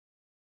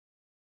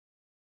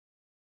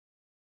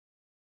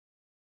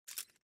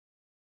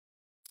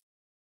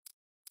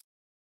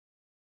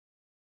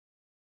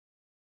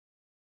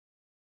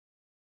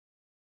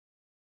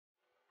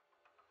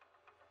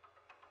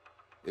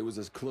It was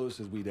as close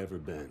as we'd ever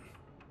been.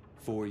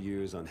 4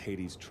 years on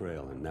Hades'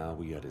 trail, and now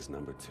we had his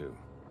number 2.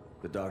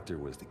 The doctor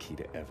was the key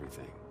to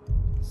everything.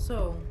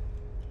 So,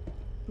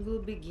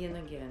 we'll begin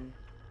again.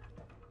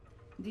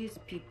 These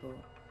people,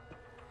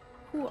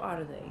 who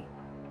are they?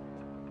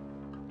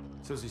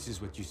 So this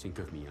is what you think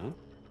of me, huh?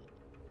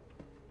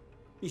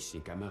 You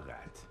think I'm a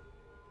rat.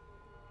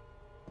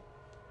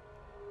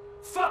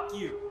 Fuck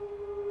you!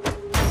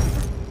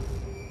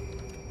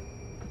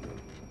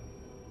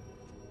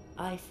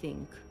 I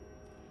think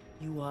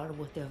you are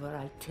whatever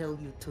I tell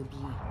you to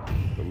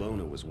be.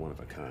 Illona was one of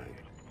a kind.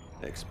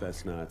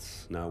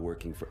 Ex-Spetsnaz, now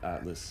working for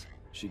Atlas.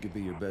 She could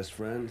be your best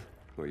friend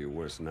or your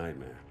worst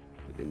nightmare,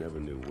 but you never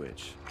knew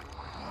which.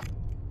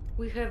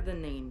 We have the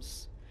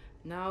names.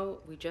 Now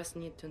we just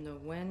need to know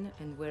when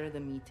and where the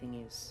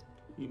meeting is.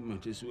 You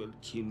might as well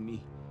kill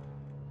me.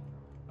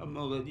 I'm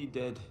already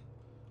dead.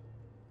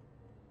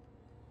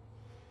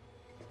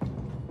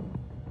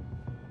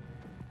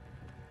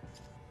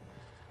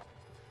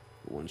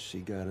 Once she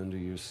got under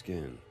your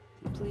skin...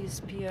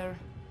 Please, Pierre,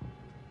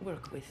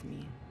 work with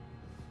me.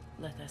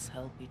 Let us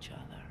help each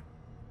other.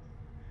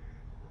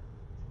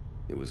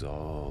 It was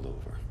all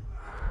over.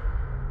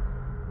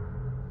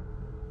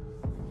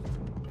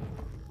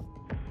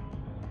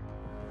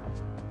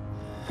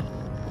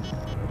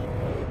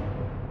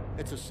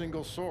 It's a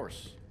single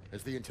source.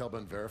 Has the intel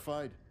been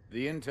verified?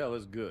 The intel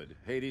is good.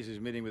 Hades is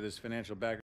meeting with his financial backer